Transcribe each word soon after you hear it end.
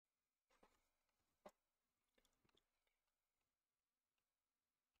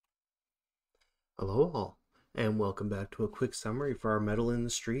Hello all, and welcome back to a quick summary for our Metal in the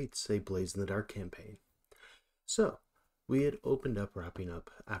Streets, a Blaze in the Dark campaign. So, we had opened up wrapping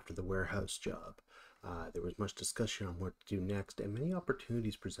up after the warehouse job. There was much discussion on what to do next, and many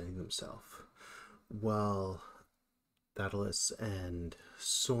opportunities presenting themselves. While Daedalus and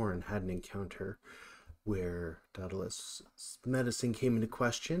Soren had an encounter where Daedalus' medicine came into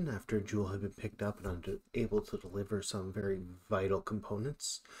question after Jewel had been picked up and unable to deliver some very vital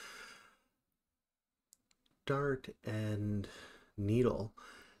components. Dart and Needle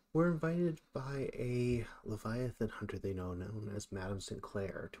were invited by a Leviathan hunter they know known as Madame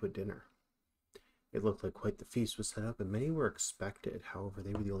Sinclair to a dinner. It looked like quite the feast was set up, and many were expected. However,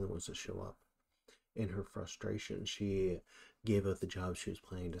 they were the only ones to show up. In her frustration, she gave out the job she was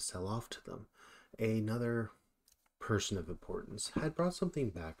planning to sell off to them. Another person of importance had brought something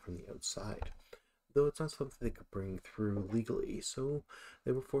back from the outside, though it's not something they could bring through legally, so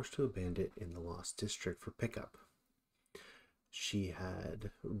they were forced to abandon it in the Lost District for pickup. She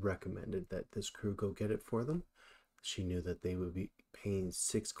had recommended that this crew go get it for them. She knew that they would be paying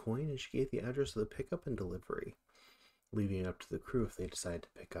 6 coin, and she gave the address of the pickup and delivery, leaving it up to the crew if they decided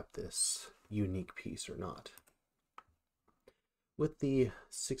to pick up this unique piece or not. With the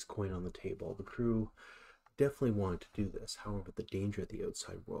 6 coin on the table, the crew definitely wanted to do this. However, the danger of the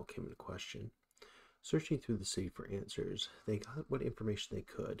outside world came into question. Searching through the city for answers, they got what information they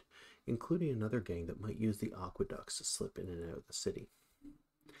could, including another gang that might use the aqueducts to slip in and out of the city.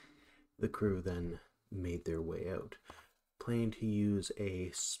 The crew then made their way out, planning to use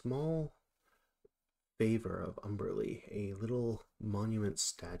a small favor of Umberlee, a little monument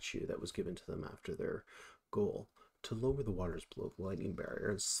statue that was given to them after their goal, to lower the waters below the lightning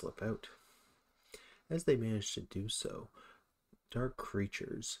barrier and slip out. As they managed to do so, dark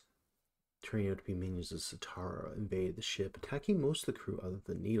creatures, turning out to be minions of Satara, invaded the ship, attacking most of the crew other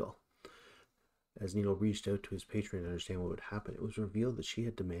than Needle. As Needle reached out to his patron to understand what would happen, it was revealed that she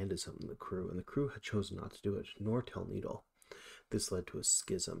had demanded something of the crew, and the crew had chosen not to do it, nor tell Needle. This led to a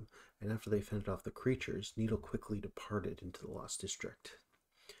schism, and after they fended off the creatures, Needle quickly departed into the Lost District,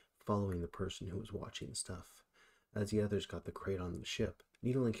 following the person who was watching the stuff. As the others got the crate on the ship,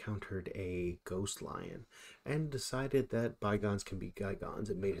 Needle encountered a ghost lion and decided that bygones can be bygones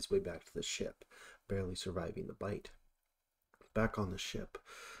and made his way back to the ship, barely surviving the bite. Back on the ship,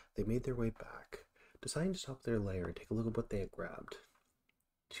 they made their way back, deciding to stop their lair and take a look at what they had grabbed.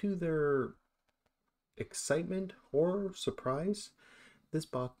 To their excitement, horror, surprise, this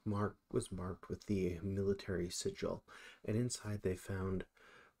box was marked with the military sigil, and inside they found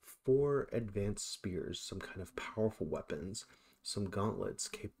 4 advanced spears, some kind of powerful weapons, some gauntlets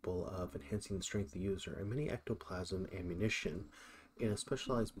capable of enhancing the strength of the user, and many ectoplasm ammunition in a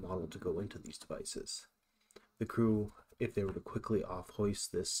specialized model to go into these devices. The crew, if they were to quickly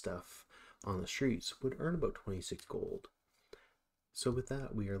off-hoist this stuff on the streets, would earn about 26 gold. So with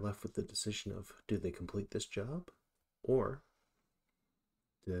that, we are left with the decision of, do they complete this job, or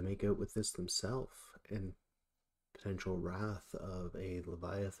do they make out with this themselves and potential wrath of a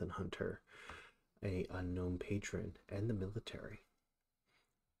Leviathan hunter, a unknown patron, and the military?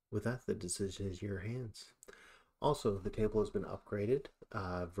 With that, the decision is in your hands. Also, the table has been upgraded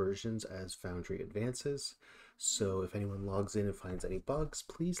versions as Foundry advances, so if anyone logs in and finds any bugs,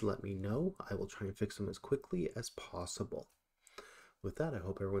 please let me know. I will try and fix them as quickly as possible. With that, I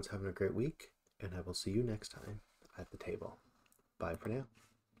hope everyone's having a great week, and I will see you next time at the table. Bye for now.